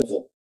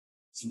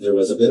there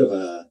was a bit of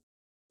a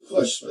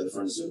push by the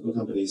pharmaceutical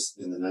companies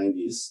in the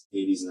 90s,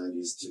 80s,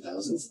 90s,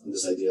 2000s on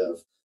this idea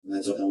of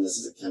mental illness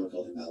as a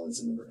chemical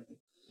imbalance in the brain.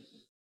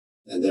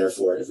 And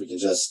therefore, if we can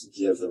just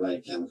give the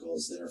right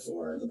chemicals,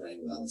 therefore the brain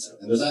will balance out.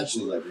 And there's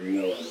actually no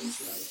evidence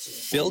for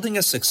that. Building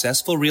a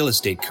successful real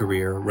estate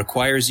career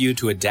requires you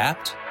to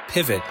adapt,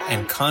 pivot,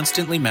 and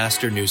constantly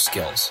master new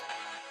skills.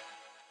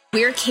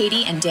 We're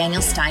Katie and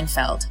Daniel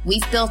Steinfeld.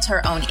 We've built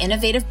our own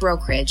innovative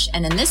brokerage,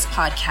 and in this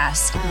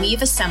podcast,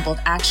 we've assembled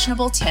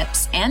actionable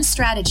tips and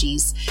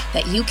strategies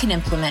that you can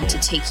implement to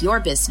take your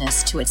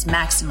business to its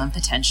maximum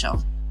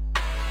potential.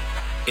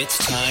 It's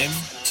time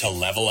to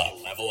level up.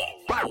 Level up.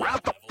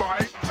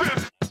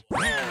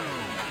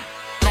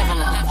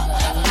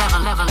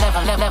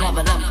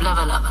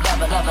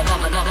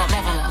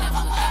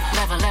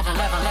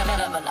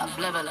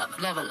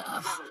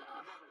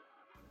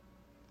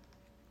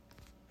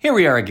 Here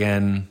we are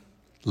again,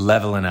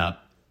 leveling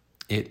up.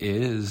 It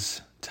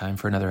is time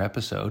for another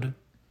episode,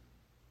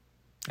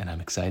 and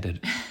I'm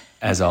excited,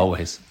 as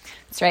always.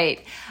 That's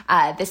right.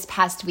 This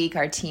past week,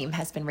 our team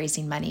has been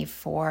raising money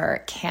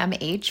for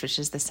CAMH, which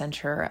is the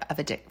Center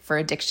for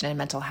Addiction and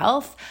Mental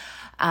Health.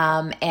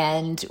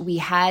 And we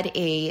had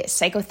a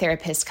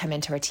psychotherapist come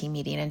into our team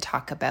meeting and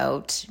talk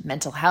about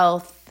mental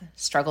health,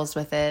 struggles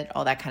with it,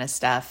 all that kind of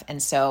stuff.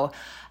 And so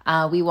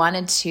we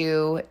wanted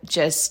to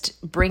just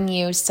bring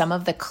you some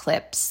of the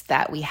clips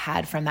that we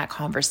had from that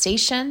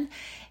conversation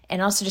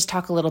and also just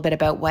talk a little bit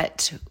about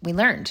what we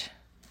learned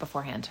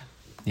beforehand.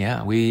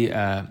 Yeah, we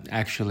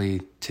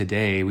actually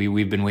today,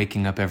 we've been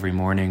waking up every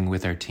morning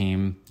with our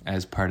team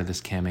as part of this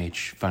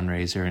CAMH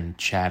fundraiser and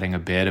chatting a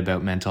bit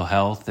about mental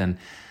health. And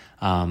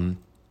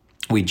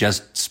we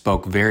just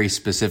spoke very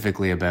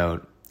specifically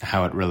about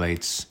how it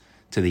relates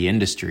to the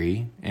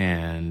industry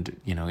and,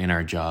 you know, in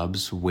our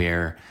jobs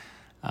where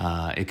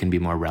it can be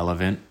more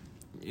relevant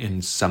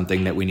in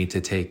something that we need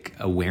to take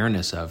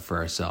awareness of for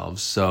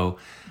ourselves. So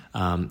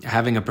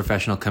having a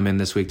professional come in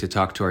this week to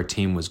talk to our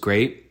team was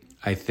great.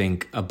 I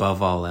think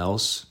above all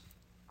else,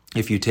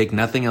 if you take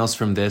nothing else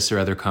from this or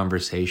other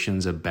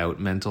conversations about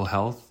mental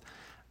health,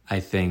 I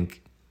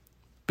think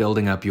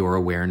building up your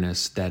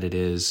awareness that it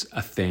is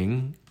a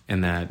thing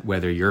and that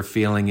whether you're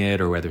feeling it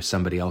or whether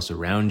somebody else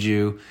around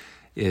you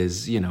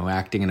is, you know,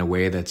 acting in a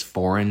way that's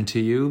foreign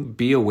to you,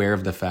 be aware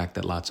of the fact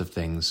that lots of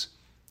things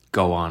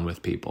go on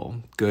with people,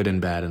 good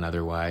and bad and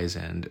otherwise.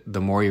 And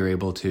the more you're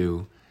able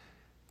to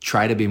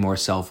try to be more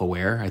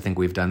self-aware. I think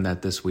we've done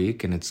that this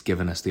week, and it's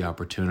given us the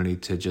opportunity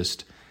to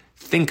just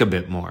think a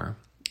bit more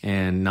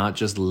and not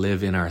just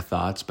live in our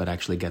thoughts, but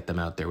actually get them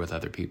out there with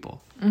other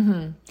people.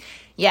 Mm-hmm.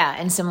 Yeah,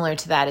 and similar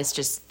to that is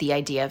just the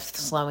idea of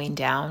slowing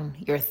down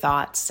your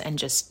thoughts and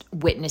just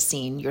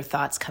witnessing your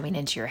thoughts coming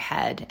into your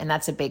head. And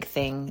that's a big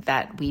thing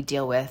that we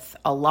deal with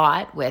a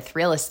lot with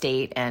real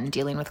estate and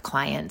dealing with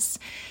clients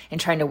and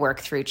trying to work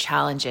through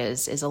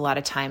challenges is a lot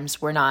of times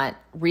we're not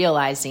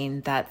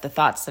realizing that the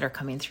thoughts that are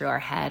coming through our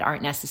head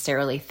aren't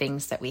necessarily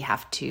things that we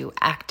have to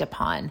act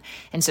upon.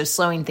 And so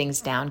slowing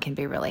things down can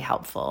be really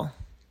helpful.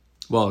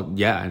 Well,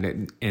 yeah,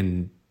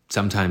 and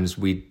sometimes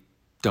we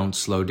don't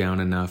slow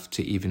down enough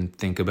to even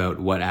think about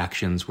what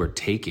actions we're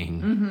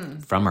taking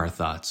from our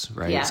thoughts,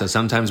 right? Yeah. So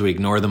sometimes we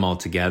ignore them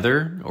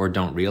altogether or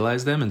don't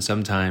realize them, and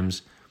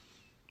sometimes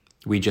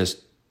we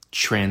just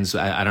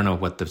I don't know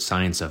what the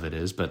science of it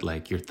is, but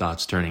like your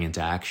thoughts turning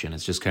into action.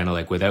 It's just kind of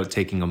like without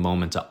taking a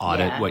moment to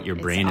audit what your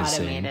brain is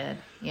saying.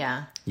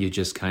 Yeah. You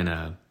just kind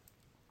of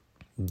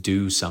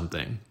do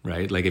something,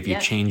 right? Like if you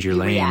change your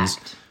lanes,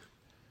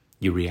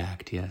 you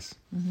react, yes.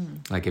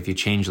 Mm-hmm. Like if you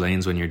change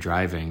lanes when you're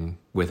driving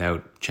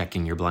without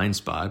checking your blind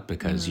spot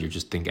because you're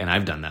just thinking, and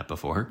I've done that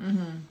before,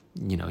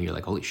 you know, you're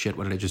like, holy shit,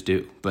 what did I just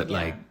do? But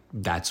like,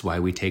 that's why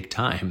we take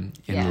time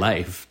in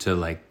life to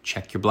like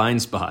check your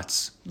blind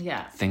spots.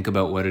 Yeah. Think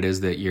about what it is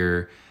that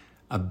you're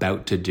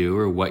about to do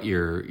or what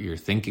you're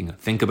thinking.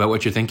 Think about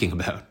what you're thinking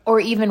about. Or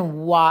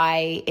even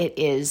why it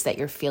is that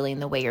you're feeling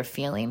the way you're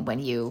feeling when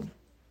you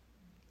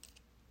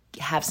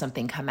have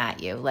something come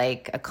at you.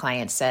 Like a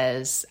client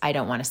says, I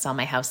don't want to sell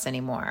my house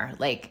anymore.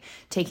 Like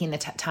taking the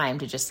time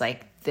to just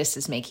like, this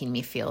is making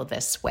me feel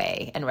this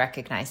way and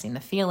recognizing the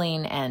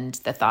feeling and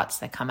the thoughts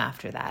that come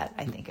after that,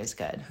 I think is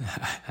good.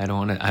 I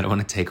don't want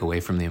to take away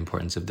from the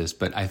importance of this,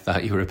 but I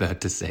thought you were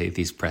about to say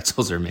these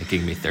pretzels are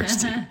making me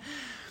thirsty.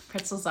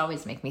 Pretzels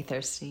always make me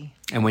thirsty.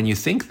 And when you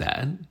think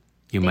that,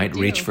 you might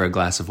reach for a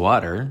glass of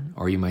water,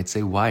 or you might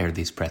say, why are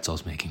these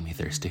pretzels making me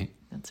thirsty?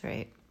 That's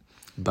right.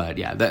 But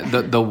yeah,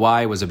 the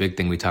why was a big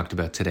thing we talked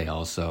about today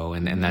also.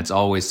 And that's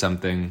always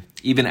something,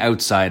 even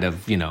outside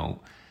of, you know,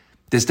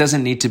 this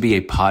doesn't need to be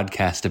a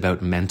podcast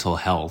about mental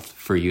health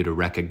for you to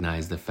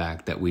recognize the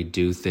fact that we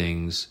do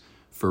things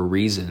for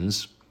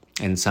reasons.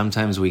 And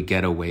sometimes we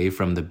get away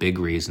from the big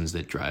reasons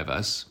that drive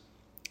us,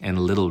 and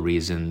little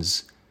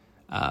reasons,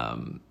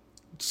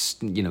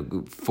 you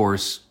know,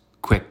 force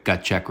quick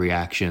gut check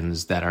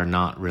reactions that are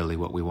not really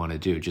what we want to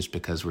do just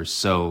because we're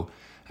so,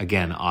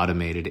 again,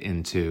 automated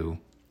into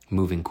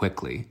moving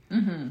quickly.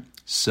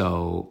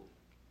 So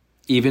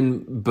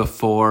even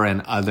before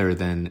and other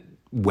than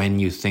when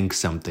you think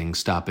something,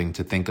 stopping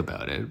to think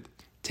about it.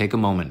 Take a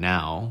moment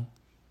now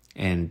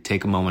and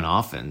take a moment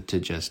often to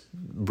just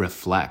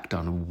reflect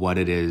on what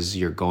it is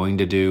you're going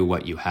to do,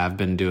 what you have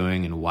been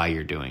doing, and why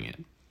you're doing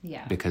it.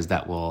 Yeah. Because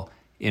that will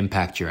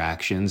impact your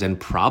actions and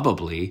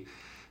probably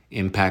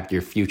impact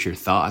your future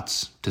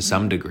thoughts to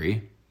some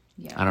degree.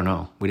 Yeah. I don't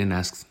know. We didn't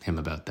ask him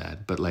about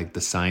that, but like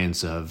the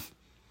science of,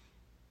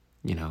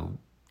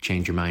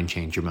 change your mind,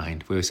 change your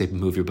mind. We always say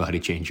move your body,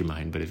 change your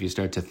mind. But if you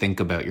start to think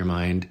about your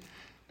mind,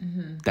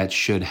 that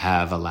should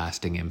have a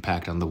lasting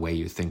impact on the way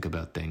you think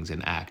about things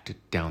and act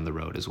down the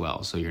road as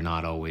well. So you're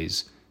not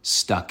always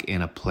stuck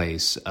in a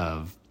place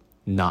of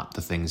not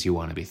the things you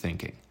want to be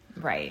thinking.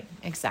 Right,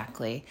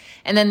 exactly.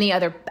 And then the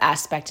other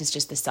aspect is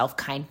just the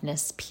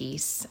self-kindness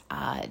piece.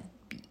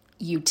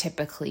 You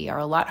typically are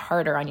a lot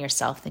harder on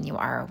yourself than you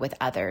are with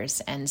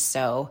others. And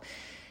so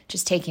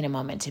just taking a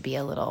moment to be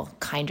a little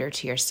kinder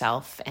to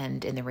yourself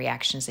and in the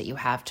reactions that you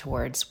have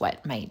towards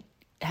what might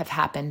have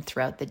happened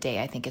throughout the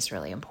day, I think is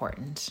really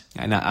important.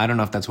 And I don't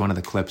know if that's one of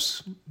the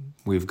clips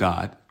we've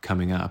got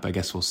coming up. I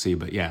guess we'll see.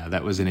 But yeah,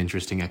 that was an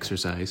interesting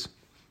exercise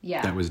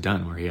that was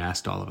done where he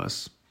asked all of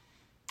us,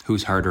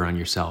 who's harder on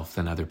yourself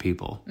than other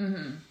people?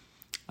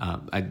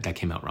 That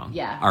came out wrong.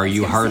 Yeah. Are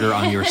you harder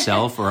on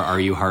yourself or are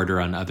you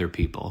harder on other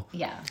people?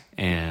 Yeah.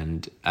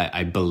 And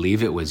I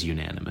believe it was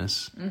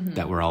unanimous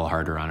that we're all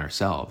harder on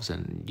ourselves.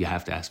 And you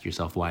have to ask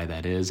yourself why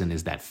that is. And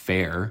is that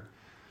fair?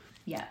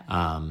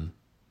 Yeah.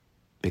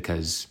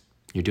 Because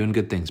you're doing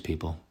good things,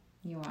 people.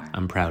 You are.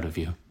 I'm proud of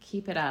you.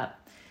 Keep it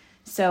up.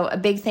 So a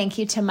big thank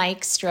you to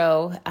Mike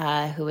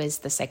Stroh, who is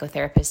the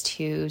psychotherapist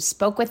who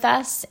spoke with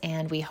us.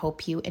 And we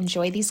hope you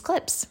enjoy these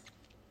clips.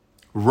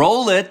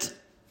 Roll it.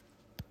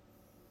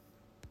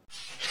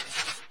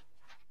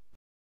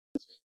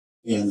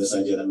 And this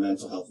idea that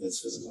mental health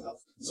is physical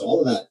health. So all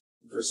of that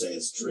per se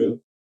is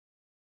true.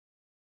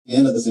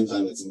 And at the same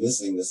time, it's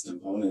missing this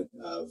component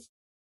of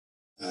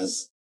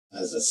as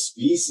a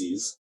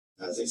species,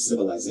 as a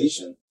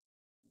civilization,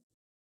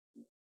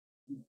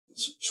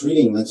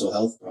 treating mental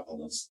health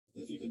problems,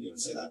 if you could even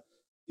say that,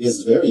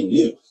 is very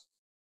new.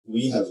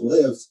 We have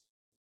lived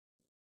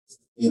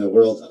in a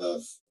world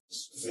of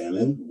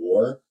famine,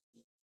 war,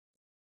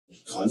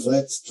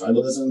 conflict,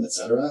 tribalism,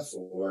 etc.,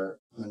 for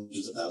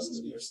hundreds of thousands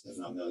of years, if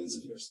not millions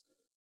of years.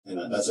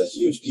 And that's a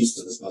huge piece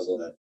to this puzzle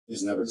that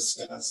is never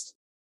discussed.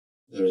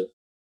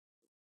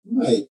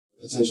 My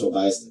potential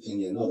biased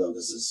opinion, although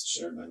this is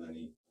shared by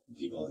many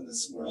people in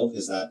this world,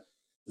 is that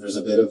there's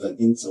a bit of an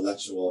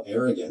intellectual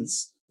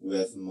arrogance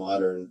with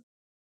modern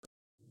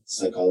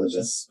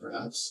psychologists,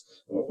 perhaps,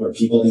 or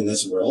people in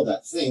this world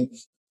that think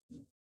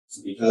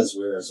because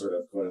we're sort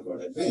of quote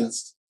unquote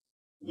advanced,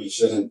 we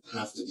shouldn't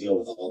have to deal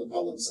with all the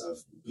problems of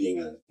being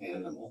an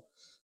animal.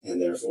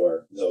 And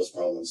therefore, those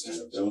problems kind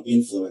of don't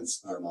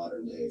influence our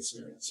modern day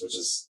experience, which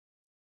is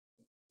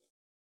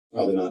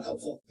probably not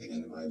helpful,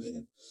 again, in my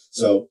opinion.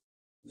 So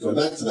going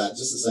back to that,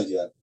 just this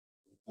idea,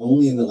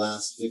 only in the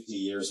last 50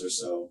 years or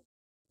so,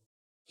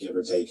 give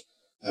or take,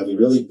 have we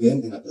really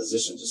been in a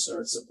position to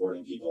start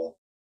supporting people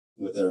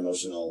with their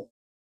emotional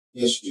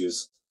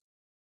issues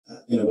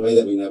in a way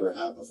that we never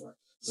have before.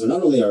 So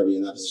not only are we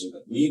in that position,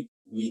 but we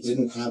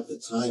didn't have the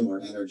time or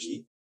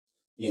energy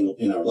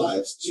in our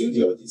lives to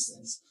deal with these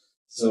things.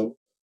 So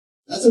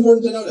that's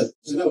important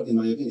to note, in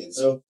my opinion.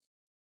 So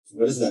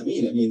what does that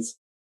mean? It means,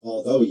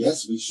 although,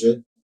 yes, we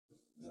should,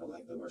 I don't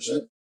like the word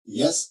should,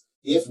 yes,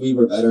 if we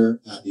were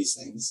better at these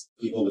things,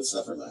 people would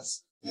suffer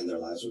less and their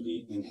lives would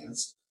be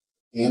enhanced.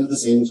 And at the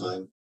same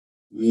time,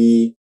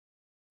 we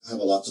have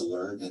a lot to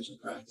learn and to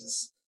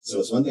practice. So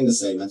it's one thing to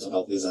say mental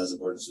health is as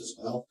important as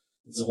physical health.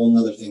 It's a whole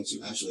other thing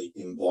to actually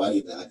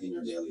embody that in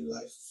your daily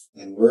life.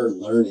 And we're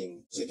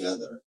learning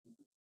together.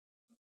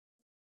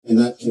 And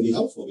that can be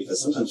helpful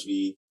because sometimes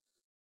we,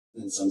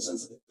 in some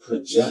sense,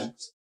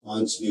 project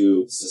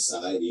onto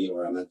society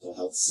or a mental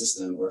health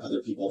system or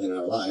other people in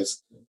our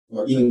lives,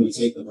 or even we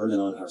take the burden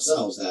on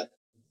ourselves that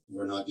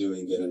we're not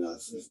doing good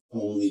enough. If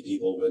only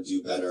people would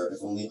do better.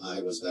 If only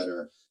I was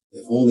better.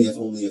 If only.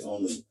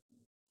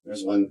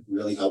 There's one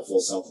really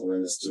helpful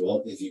self-awareness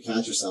tool. If you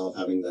catch yourself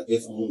having the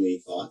if only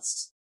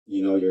thoughts,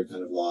 you know you're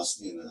kind of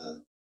lost in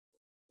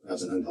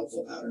perhaps an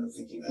unhelpful pattern of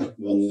thinking that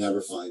we'll never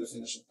find a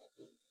finish line.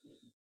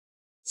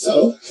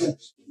 So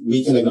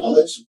we can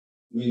acknowledge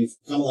we've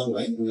come a long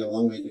way and we have a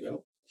long way to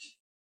go,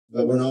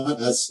 but we're not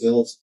as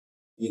skilled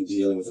in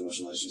dealing with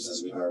emotional issues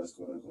as we are with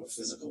quote unquote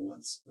physical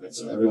ones, right?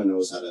 So everyone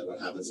knows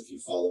what happens if you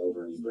fall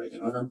over and you break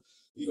an arm.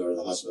 You go to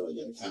the hospital,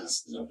 you get a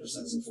cast. The doctor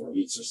says in 4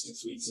 weeks or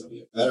 6 weeks, it'll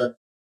be better.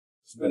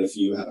 But if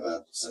you have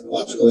a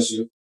psychological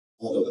issue,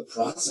 although the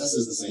process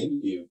is the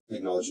same, you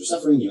acknowledge your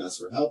suffering, you ask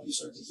for help, you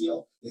start to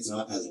heal. It's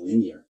not as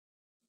linear.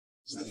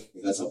 I think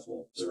that's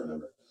helpful to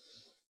remember.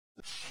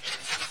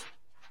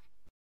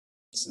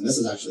 And this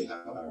is actually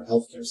how our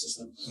healthcare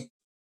system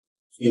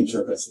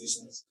interprets these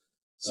things.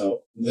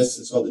 So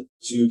it's called the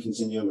two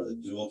continuum or the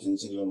dual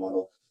continuum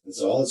model. And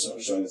so all it's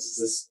showing us is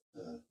this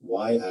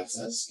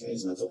y-axis, okay,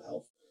 is mental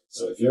health.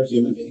 So if you're a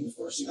human being, of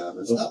course, you have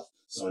mental health.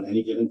 So on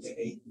any given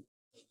day,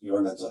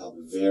 your mental health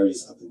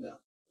varies up and down.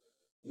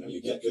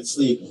 you get good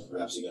sleep,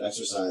 perhaps you get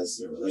exercise,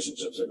 your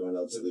relationships are going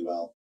relatively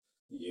well,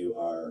 you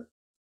are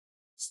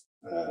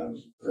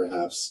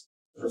perhaps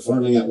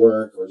performing at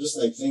work, or just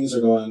like things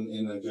are going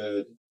in a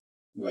good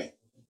way.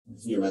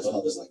 Your mental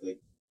health is likely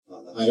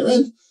on the higher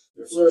end,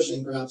 you're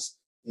flourishing perhaps,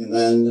 and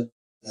then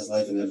as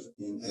life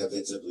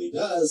inevitably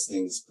does,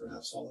 things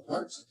perhaps fall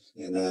apart,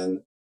 and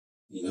then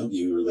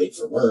you're late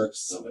for work,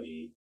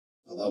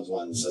 a loved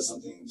one says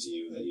something to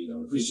you that you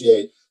don't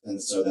appreciate,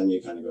 and so then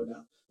you kind of go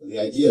down. But the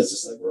idea is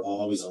just like we're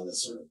always on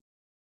this sort of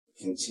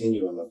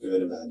continuum of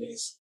good and bad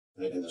days,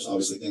 right? And there's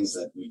obviously things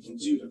that we can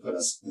do to put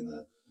us in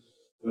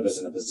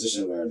a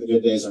position where the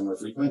good days are more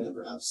frequent and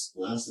perhaps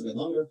last a bit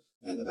longer,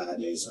 and the bad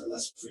days are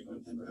less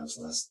frequent and perhaps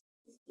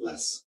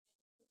less.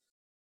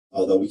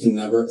 Although we can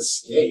never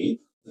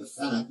escape the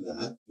fact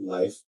that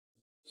life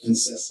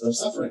consists of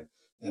suffering,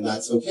 and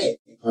that's okay.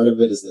 Part of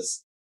it is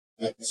this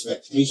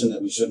expectation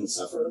that we shouldn't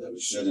suffer, that we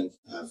shouldn't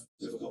have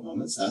difficult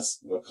moments. That's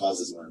what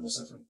causes more and more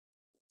suffering.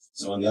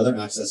 So on the other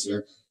axis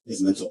here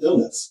is mental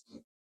illness.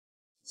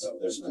 So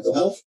there's mental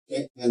health,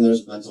 okay, and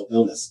there's mental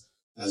illness,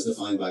 as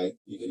defined by,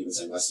 you could even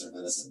say, Western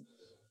medicine.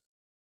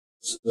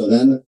 So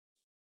then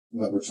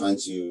what we're trying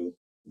to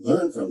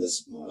learn from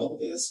this model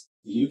is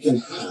you can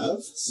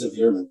have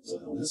severe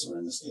mental illness, or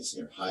in this case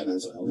here, high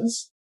mental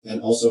illness, and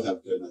also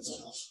have good mental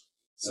health.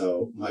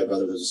 So my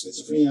brother lives with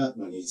schizophrenia.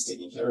 When he's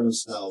taking care of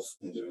himself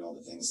and doing all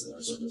the things that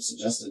are sort of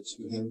suggested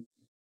to him,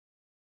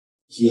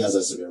 he has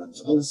a severe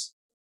mental illness,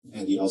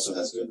 and he also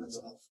has good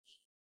mental health.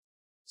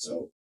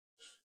 So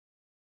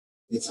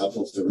it's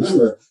helpful to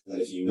remember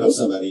that if you know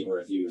somebody, or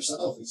if you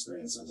yourself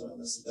experience mental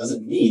illness, it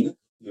doesn't mean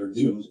you're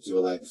doomed to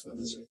a life of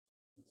misery,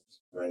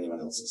 or anyone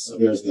else's. So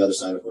here's the other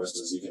side, of course,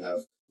 is you can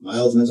have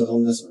mild mental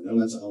illness or no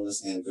mental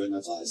illness, and good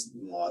mentalized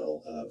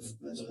model of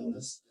mental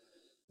illness.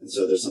 And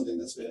so there's something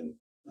that's been,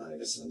 I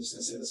guess I'm just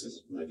going to say this because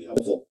it might be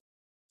helpful.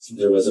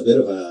 There was a bit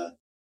of a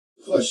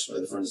push by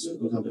the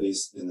pharmaceutical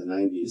companies in the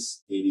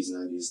 90s, 80s,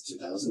 90s,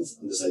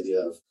 2000s on this idea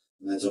of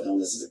mental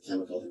illness as a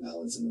chemical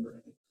imbalance in the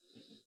brain.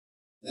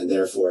 And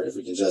therefore, if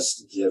we can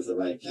just give the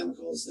right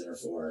chemicals,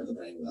 therefore the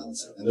brain will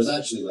balance out. And there's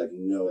actually like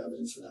no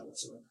evidence for that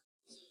whatsoever.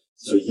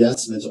 So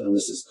yes, mental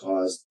illness is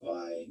caused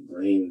by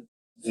brain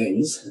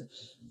things.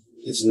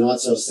 It's not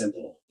so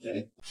simple,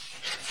 okay?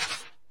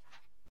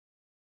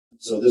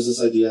 So there's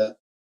this idea,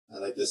 I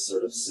like this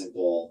sort of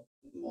simple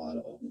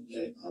model,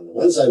 okay? On the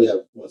one side, we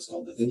have what's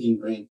called the thinking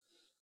brain,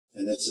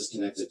 and this is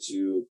connected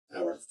to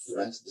our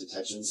threat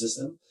detection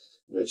system,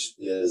 which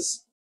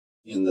is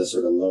in the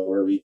sort of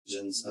lower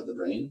regions of the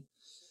brain.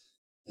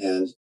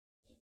 And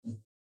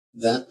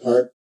that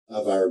part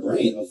of our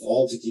brain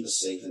evolved to keep us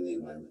safe in the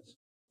environment.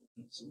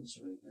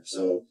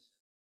 So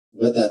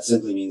what that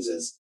simply means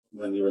is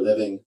when we were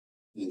living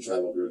in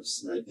tribal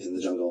groups, right, in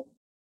the jungle,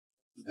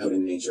 out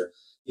in nature,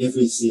 if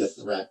we see a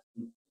threat,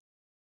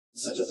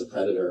 such as a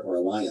predator or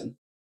a lion,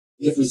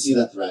 if we see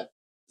that threat,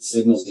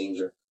 signals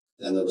danger,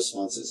 then the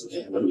response is,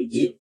 okay, what do we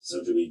do?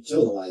 So do we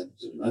kill the lion?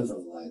 Do we run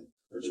from the lion?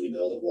 Or do we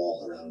build a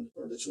wall around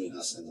or between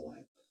us and the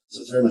lion?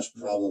 So it's very much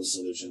problem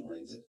solution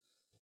oriented.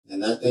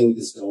 And that thing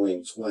is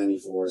going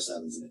 24 hours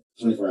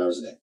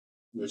a day,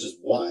 which is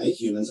why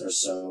humans are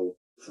so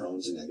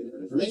prone to negative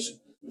information,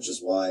 which is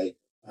why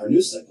our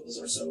news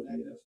cycles are so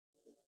negative.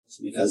 It's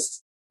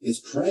because it's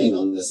preying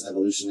on this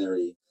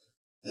evolutionary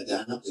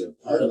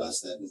adaptive part of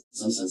us that in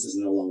some sense is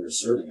no longer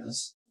serving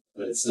us,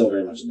 but it's still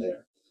very much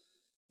there.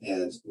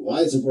 And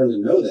why it's important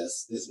to know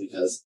this is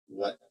because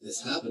what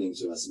is happening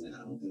to us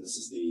now, and this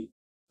is the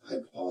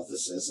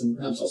hypothesis and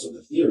perhaps also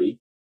the theory,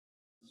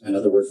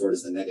 another word for it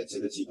is the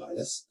negativity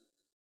bias.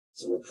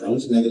 So we're prone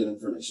to negative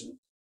information,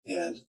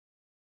 and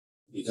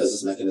because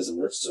this mechanism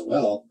works so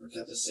well, or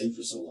kept us safe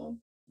for so long,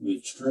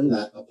 we've turned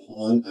that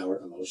upon our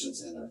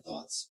emotions and our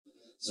thoughts.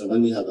 So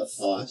when we have a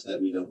thought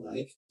that we don't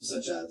like,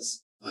 such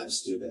as, I'm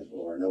stupid,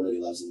 or nobody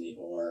loves me,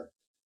 or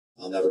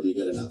I'll never be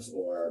good enough,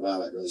 or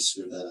wow, I really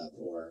screwed that up,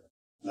 or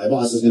my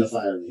boss is going to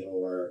fire me,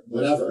 or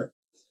whatever,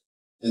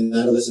 and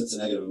that elicits a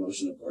negative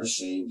emotion, of course,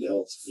 shame,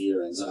 guilt,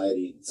 fear,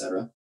 anxiety,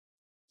 etc.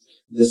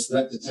 This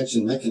threat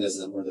detection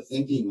mechanism, or the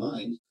thinking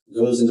mind,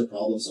 goes into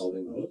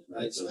problem-solving mode,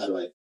 right? So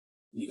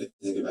you could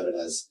think about it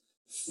as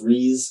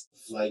freeze,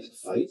 flight,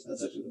 fight.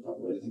 That's actually the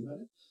proper way to think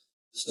about it.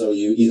 So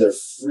you either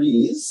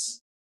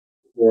freeze,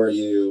 or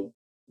you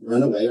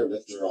run away or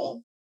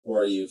withdraw,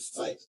 or you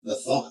fight the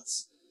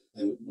thoughts.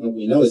 And what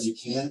we know is you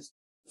can't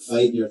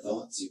fight your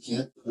thoughts. You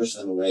can't push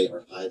them away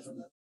or hide from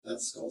them.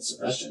 That's called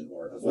suppression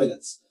or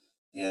avoidance.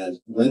 And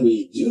when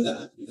we do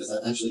that, because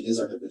that actually is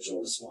our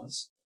habitual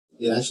response,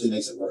 it actually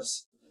makes it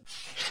worse.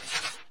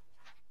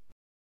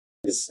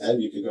 Instead,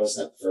 you could go a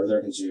step further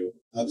into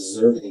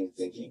observing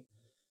thinking,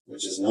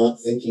 which is not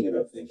thinking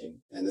about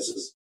thinking. And this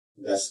is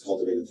best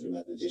cultivated through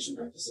meditation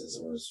practices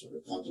or sort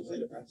of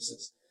contemplative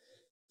practices.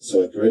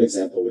 So a great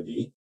example would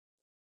be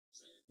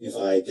if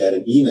I get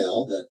an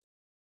email that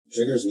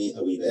triggers me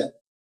a wee bit,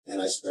 and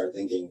I start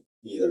thinking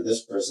either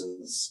this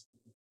person's,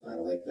 I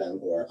don't like them,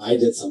 or I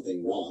did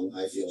something wrong,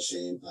 I feel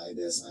shame, I'm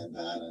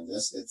bad, I'm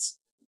this. It's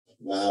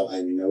wow,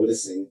 I'm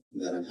noticing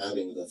that I'm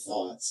having the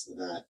thoughts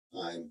that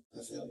I'm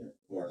a failure,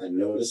 or I'm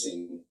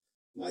noticing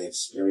my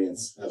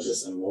experience of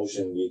this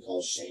emotion we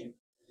call shame.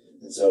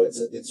 And so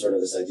it's sort of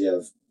this idea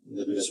of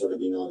the Buddhist word of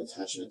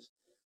non-attachment.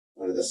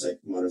 One of the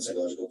modern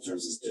psychological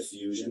terms is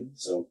diffusion.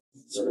 So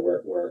sort of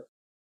we're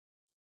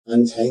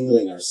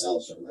untangling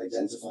ourselves from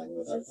identifying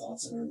with our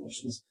thoughts and our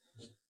emotions.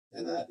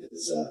 And that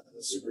is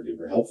super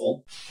duper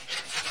helpful.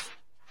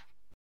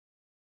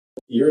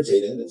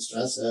 Irritated and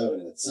stressed out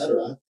and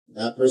etc.,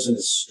 that person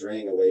is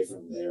straying away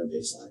from their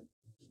baseline.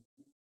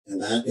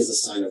 And that is a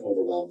sign of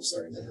overwhelm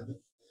starting to happen.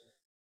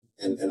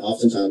 And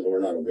oftentimes when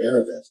we're not aware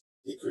of it,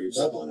 it creeps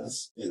up on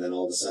us, and then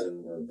all of a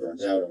sudden we're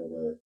burnt out, or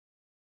we're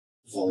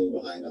falling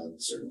behind on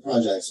certain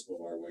projects,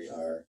 or we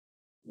are,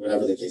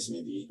 whatever the case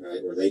may be, right?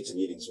 We're late to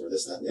meetings, or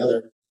this, that, and the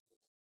other.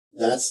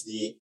 That's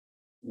the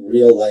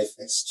real life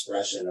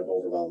expression of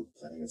overwhelm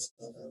playing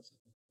itself out.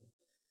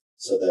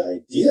 So the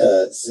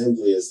idea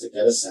simply is to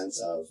get a sense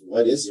of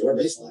what is your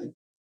baseline,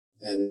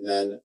 and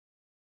then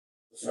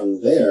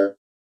from there,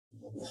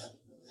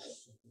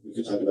 we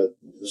could talk about,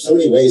 there's so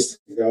many ways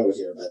to go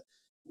here, but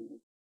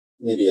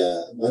maybe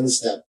one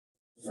step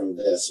from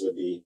this would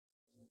be,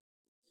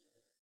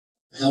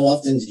 how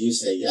often do you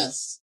say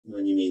yes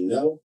when you mean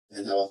no?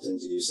 And how often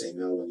do you say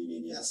no when you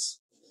mean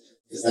yes?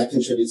 Because that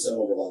contributes to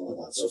overwhelm a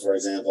lot. So for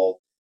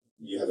example,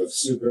 you have a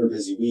super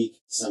busy week,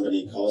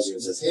 somebody calls you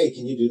and says, hey,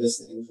 can you do this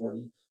thing for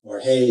me?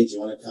 Or, hey, do you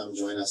want to come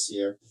join us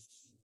here?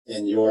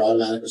 And your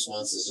automatic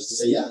response is just to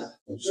say, yeah,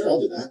 sure, I'll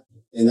do that.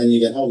 And then you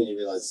get home and you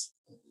realize,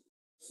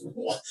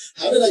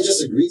 how did I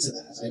just agree to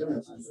that? I don't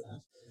have time for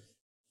that.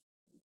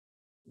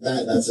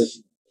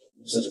 That's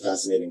such a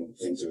fascinating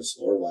thing to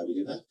explore, why we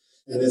do that.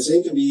 And the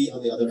same can be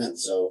on the other end.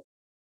 So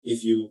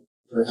if you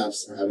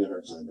perhaps are having a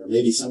hard time, or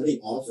maybe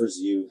somebody offers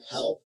you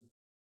help,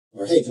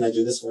 or hey, can I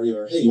do this for you?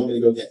 Or hey, you want me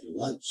to go get you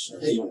lunch? Or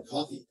hey, you want a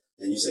coffee?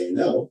 And you say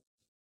no.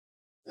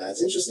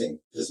 That's interesting,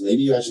 because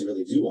maybe you actually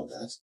really do want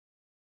that.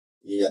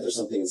 Yet there's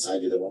something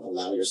inside you that won't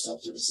allow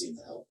yourself to receive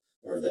the help,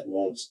 or that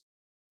won't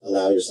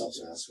allow yourself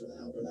to ask for the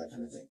help, or that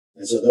kind of thing.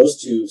 And so those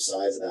two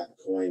sides of that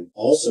coin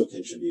also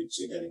contribute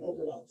to getting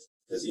overwhelmed.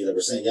 Because either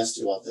we're saying yes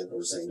too often, or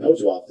we're saying no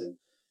too often,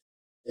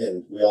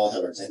 and we all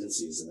have our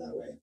tendencies in that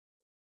way.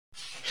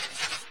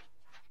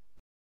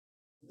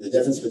 The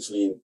difference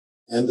between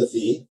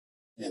empathy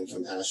and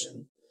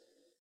compassion,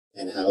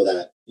 and how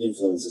that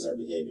influences our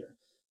behavior.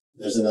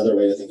 There's another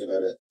way to think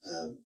about it.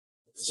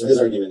 So his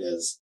argument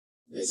is,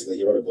 basically,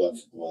 he wrote a book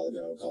a while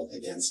ago called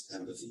Against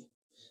Empathy.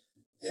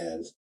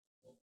 And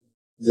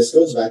this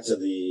goes back to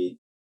the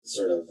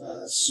sort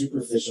of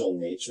superficial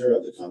nature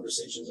of the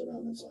conversations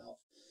around mental health.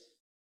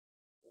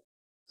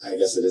 I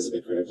guess it is a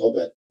bit critical,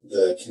 but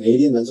the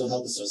Canadian Mental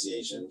Health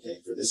Association,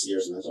 for this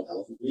year's Mental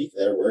Health Week,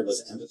 their word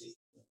was empathy.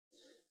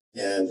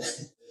 And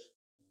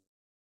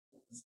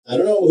I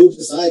don't know who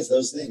decides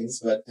those things,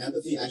 but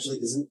empathy actually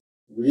isn't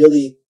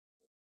really,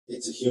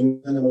 it's a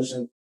human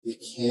emotion. It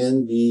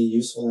can be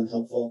useful and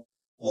helpful,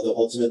 although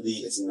ultimately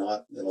it's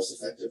not the most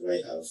effective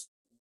way of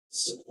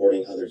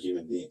supporting other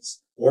human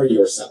beings or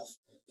yourself.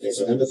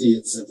 So empathy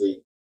is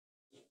simply,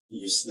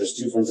 there's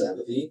two forms of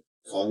empathy.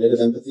 Cognitive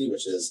empathy,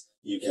 which is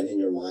you can in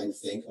your mind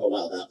think, oh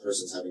wow, that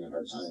person's having a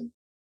hard time.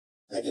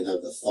 I can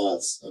have the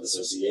thoughts of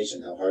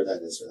association, how hard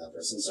that is for that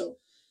person. So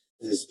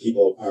these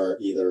people are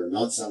either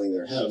not selling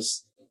their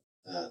house.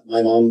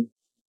 My mom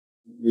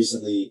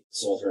recently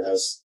sold her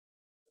house,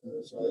 it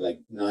was probably like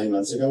 9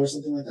 months ago or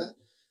something like that.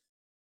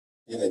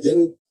 And it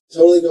didn't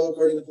totally go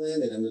according to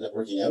plan. It ended up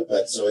working out,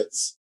 but so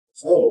it's,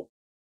 oh,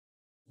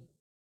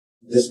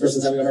 this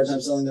person's having a hard time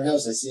selling their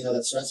house. I see how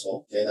that's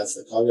stressful. That's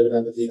the cognitive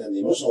empathy. Then the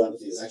emotional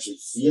empathy is actually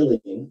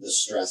feeling the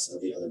stress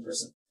of the other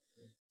person.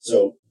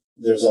 So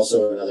there's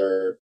also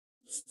another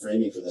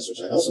framing for this,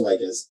 which I also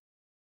like, is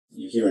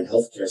you hear in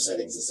healthcare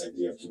settings this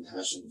idea of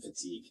compassion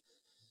fatigue,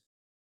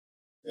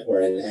 or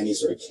in any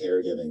sort of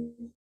caregiving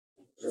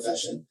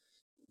profession.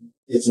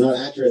 It's not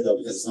accurate though,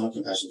 because it's not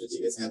compassion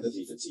fatigue, it's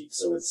empathy fatigue.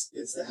 So it's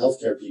the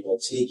healthcare people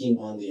taking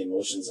on the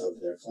emotions of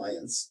their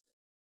clients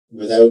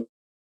without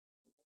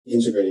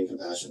integrating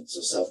compassion.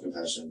 So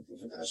self-compassion and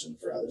compassion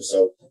for others.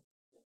 So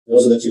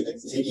those are the two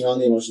things: taking on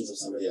the emotions of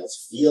somebody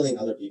else, feeling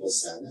other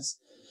people's sadness.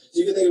 So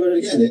you can think about it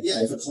again.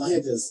 If a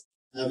client is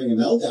having a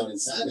meltdown in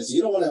sadness,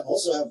 you don't want to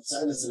also have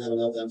sadness and have a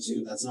meltdown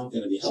too. That's not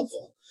going to be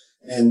helpful.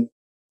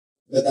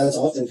 But that's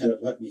often kind of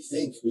what we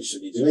think we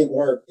should be doing,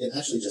 or it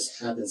actually just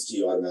happens to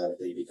you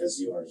automatically because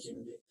you are a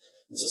human being.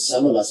 And so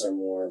some of us are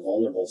more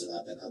vulnerable to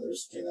that than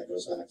others. That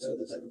goes back to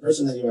the type of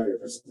person that you are, your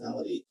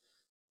personality,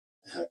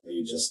 how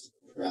you just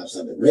perhaps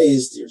have been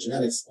raised, your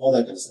genetics, all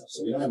that kind of stuff.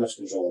 So we don't have much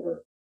control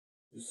over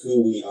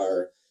who we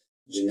are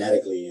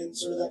genetically and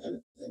sort of that kind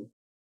of thing.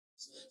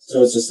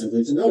 So it's just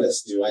simply to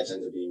notice, do I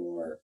tend to be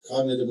more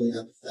cognitively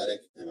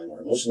empathetic? Am I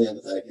more emotionally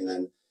empathetic? And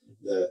then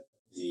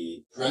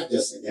the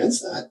practice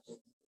against that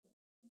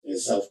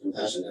is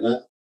self-compassion.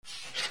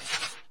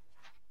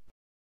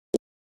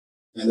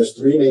 And there's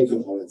three main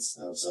components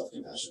of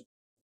self-compassion.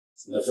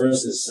 The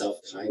first is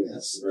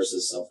self-kindness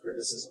versus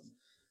self-criticism.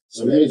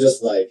 So maybe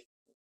just like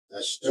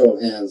a show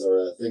of hands or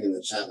a thing in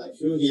the chat, like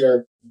who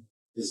here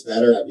is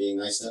better at being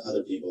nice to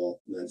other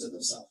people than to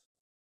themselves?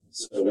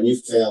 So when you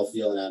fail,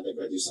 feel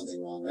inadequate, do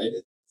something wrong, right?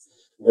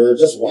 We're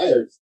just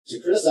wired to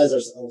criticize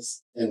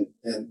ourselves,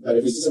 but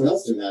if we see someone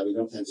else doing that, we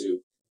don't tend to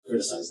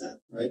criticize that,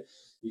 right?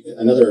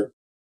 Another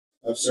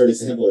absurd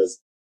example is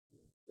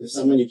if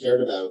someone you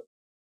cared about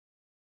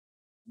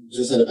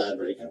just had a bad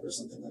breakup or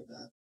something like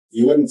that,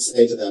 you wouldn't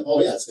say to them,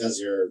 oh yeah, it's because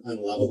you're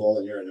unlovable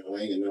and you're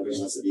annoying and nobody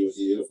wants to be with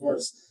you. Of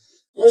course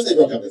they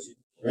broke up with you,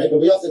 right? But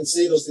we often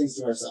say those things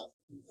to ourselves,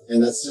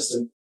 and that's just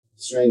a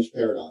strange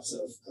paradox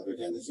of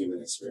again, the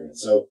human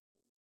experience. So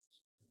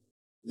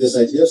this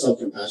idea of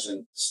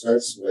self-compassion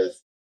starts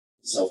with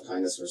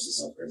self-kindness versus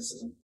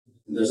self-criticism.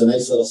 And there's a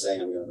nice little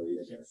saying, I'm going to read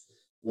it here.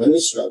 When we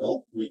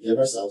struggle, we give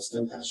ourselves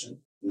compassion,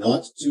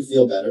 not to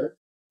feel better,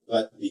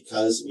 but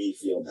because we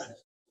feel bad.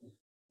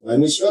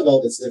 When we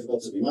struggle, it's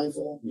difficult to be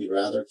mindful. We'd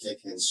rather kick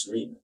and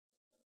scream.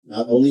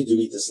 Not only do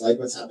we dislike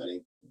what's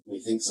happening, we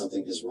think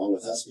something is wrong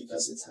with us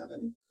because it's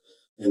happening.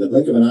 In the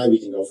blink of an eye, we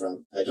can go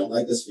from, I don't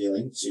like this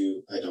feeling,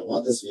 to, I don't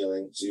want this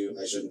feeling, to,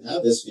 I shouldn't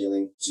have this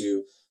feeling,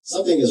 to,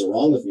 something is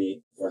wrong with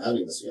me for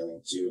having this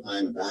feeling, to,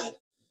 I'm bad.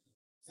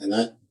 And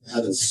that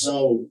happens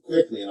so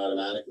quickly and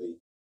automatically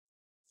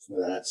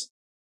that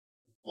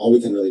all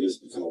we can really do is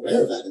become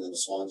aware of that and then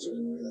respond to it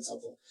in a way that's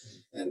helpful.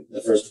 And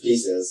the first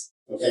piece is,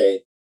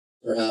 okay,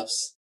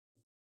 perhaps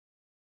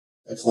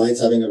a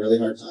client's having a really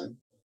hard time.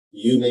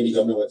 You maybe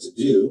don't know what to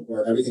do,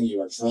 or everything you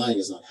are trying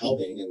is not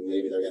helping, and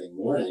maybe they're getting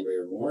more angry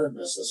or more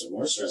restless or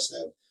more stressed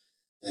out.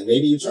 And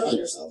maybe you turn on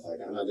yourself, like,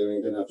 I'm not doing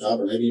a good enough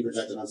job, or maybe you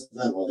project it onto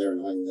them, well, they're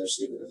annoying, they're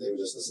stupid, if they would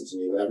just listen to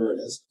me, whatever it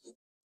is.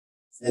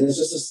 And it's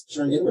just this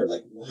turn inward,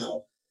 like,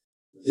 wow,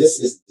 this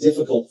is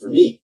difficult for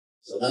me.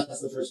 So that's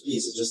the first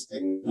piece, is just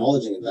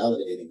acknowledging and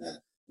validating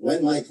that.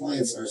 When my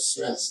clients are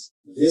stressed,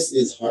 this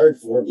is hard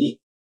for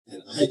me,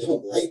 and I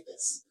don't like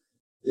this.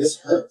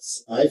 This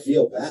hurts. I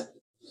feel bad.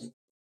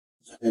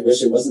 I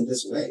wish it wasn't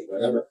this way,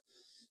 whatever.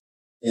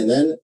 And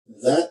then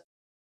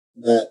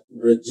that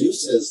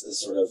reduces the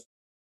sort of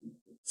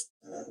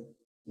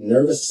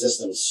nervous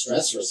system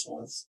stress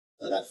response,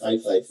 that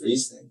fight, flight,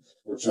 freeze thing.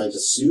 We're trying to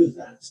soothe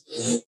that.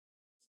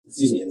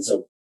 Excuse me. And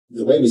so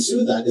the way we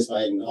soothe that is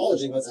by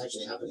acknowledging what's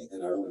actually happening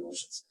in our own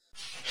emotions.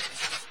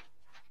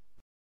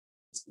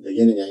 The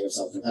yin and yang of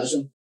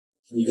self-compassion.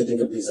 You could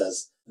think of these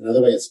as,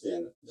 another way it's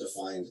been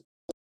defined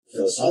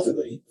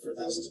philosophically for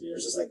thousands of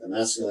years, is like the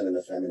masculine and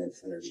the feminine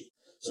energy.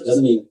 So it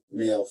doesn't mean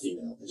male,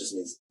 female. It just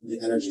means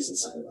the energies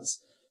inside of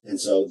us. And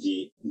so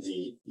the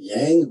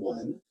yang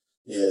one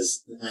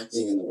is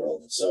acting in the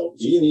world. So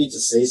do you need to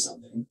say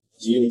something?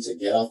 Do you need to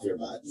get off your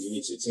butt? Do you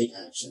need to take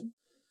action?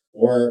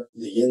 Or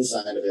the yin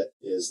side of it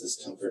is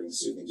this comforting,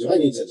 soothing. Do I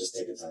need to just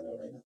take a time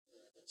out right now?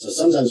 So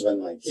sometimes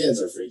when my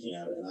kids are freaking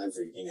out and I'm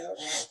freaking out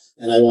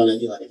and I want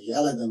to like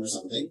yell at them or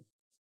something,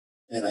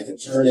 and I can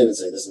turn in and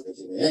say, this is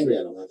making me angry,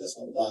 I don't like this,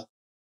 blah, blah, blah,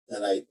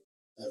 then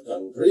I've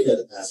gotten pretty good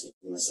at asking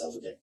myself,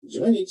 okay,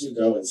 do I need to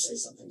go and say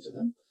something to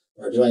them?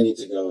 Or do I need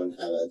to go and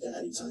have a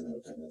daddy time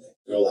out kind of thing?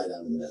 Go lie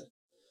down in the bed.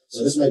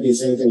 So this might be the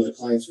same thing with a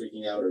client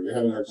freaking out or you're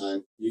having a hard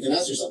time. You can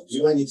ask yourself,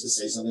 do I need to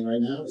say something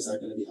right now? Is that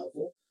going to be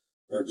helpful?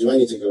 Or do I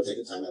need to go take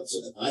a time out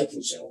so that I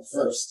can chill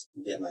first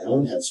and get my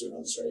own head screwed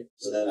on straight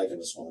so that I can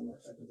respond more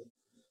effectively?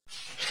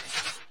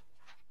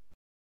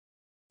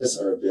 This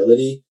our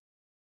ability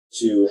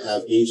to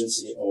have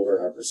agency over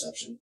our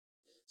perception.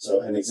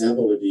 So an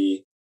example would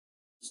be,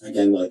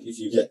 again, like if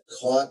you get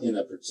caught in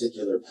a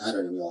particular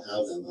pattern, and we'll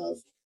have them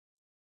of,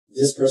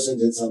 this person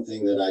did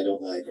something that I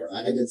don't like, or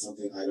I did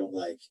something I don't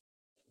like,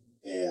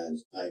 and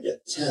I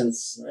get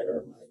tense, right,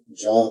 or my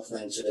jaw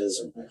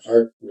clenches, or my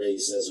heart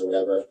races, or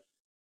whatever.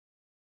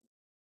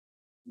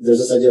 There's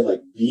this idea of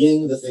like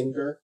being the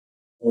thinker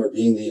or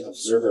being the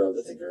observer of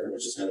the thinker,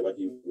 which is kind of what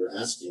you were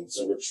asking.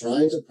 So we're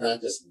trying to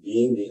practice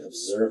being the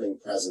observing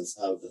presence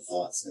of the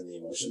thoughts and the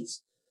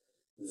emotions.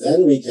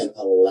 Then we can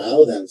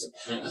allow them to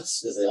pass,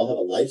 because they all have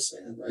a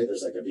lifespan, right?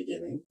 There's like a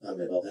beginning, a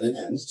middle, and an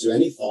end to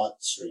any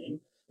thought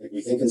stream. Like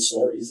we think in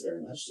stories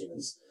very much,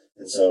 humans.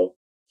 And so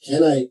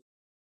can I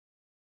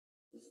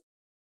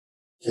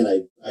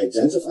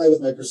identify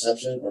with my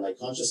perception or my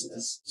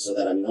consciousness so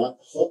that I'm not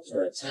hooked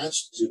or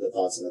attached to the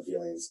thoughts and the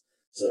feelings,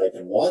 so that I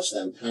can watch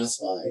them pass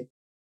by,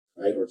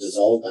 right, or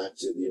dissolve back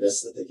to the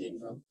abyss that they came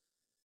from.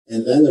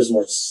 And then there's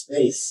more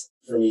space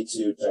for me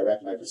to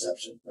direct my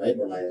perception, right,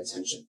 or my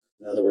attention.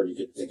 Another word you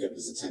could think of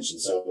as attention.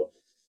 So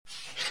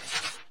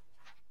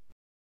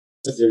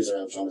the theories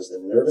around trauma is the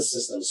nervous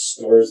system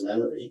stores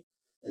memory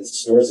and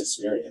stores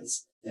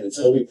experience. And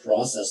until we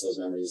process those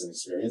memories and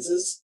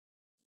experiences,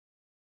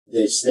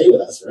 they stay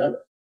with us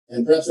forever.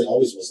 And perhaps they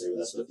always will stay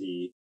with us, but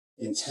the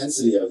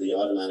intensity of the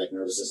automatic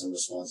nervous system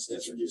response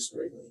gets reduced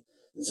greatly.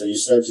 And so you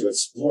start to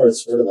explore,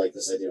 it's sort of like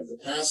this idea of the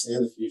past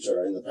and the future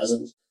are in the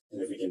present.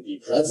 And if we can be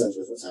present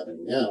with what's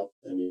happening now,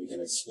 then we can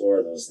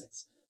explore those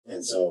things.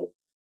 And so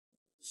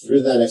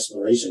through that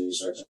exploration, you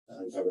start to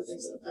uncover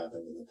things that have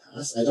happened in the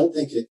past. I don't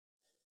think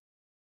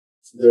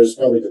there is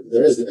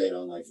debate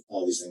on like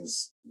all these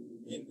things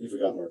if we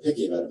got more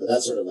picky about it, but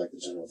that's sort of like the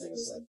general thing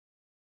is like,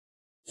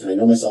 can I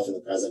know myself in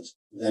the present?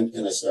 Then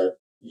can I start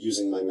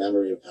using my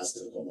memory of past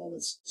difficult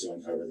moments to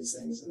uncover these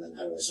things? And then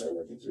how do I start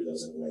working through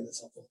those in a way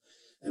that's helpful?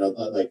 And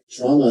like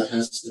trauma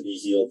has to be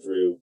healed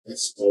through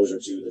exposure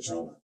to the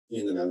trauma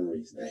in the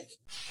memory bank.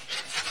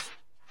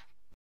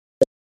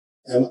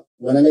 And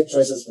when I make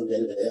choices from day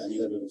to day, I'm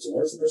either moving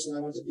towards the person I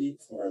want to be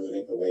or I'm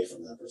moving away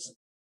from that person.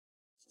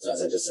 So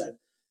as I just said,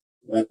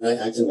 when I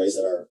act in ways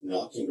that are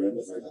not congruent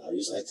with my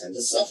values, I tend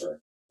to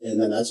suffer. And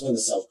then that's when the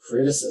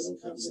self-criticism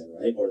comes in,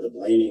 right? Or the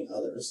blaming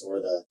others, or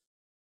the,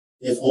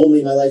 if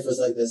only my life was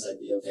like this, I'd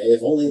be okay.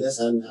 If only this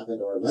hadn't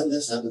happened, or when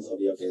this happens, I'll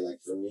be okay.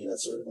 Like for me,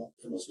 that's sort of, well,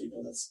 for most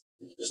people, that's,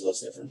 it just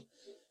looks different.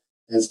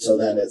 And so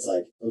then it's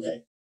like,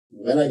 okay,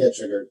 when I get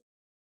triggered,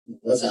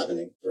 what's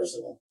happening, first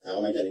of all? How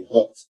am I getting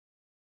hooked?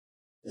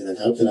 And then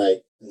how can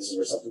I, and this is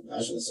where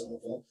self-compassion is so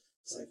helpful.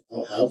 It's like,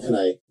 oh, how can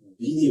I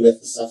be with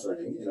the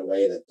suffering in a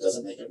way that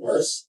doesn't make it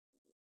worse?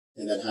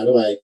 And then how do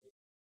I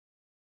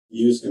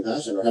use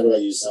compassion, or how do I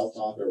use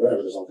self-talk, or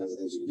whatever? There's all kinds of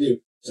things you can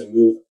do to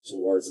move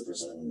towards the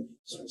person I want to be.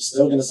 So I'm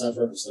still going to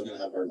suffer. I'm still going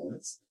to have hard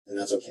moments, and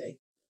that's okay.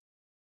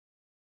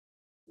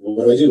 Well,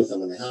 what do I do with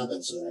them when they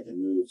happen so that I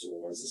can move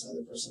towards this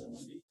other person I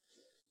want to be?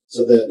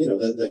 So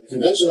the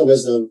conventional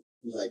wisdom,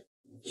 like,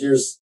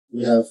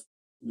 we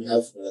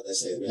have what they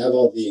say, we have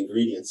all the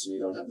ingredients, we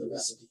don't have the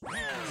recipe.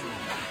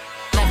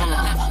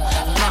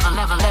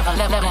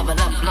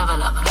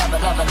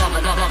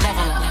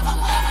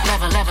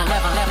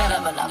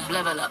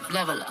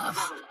 Level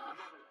up.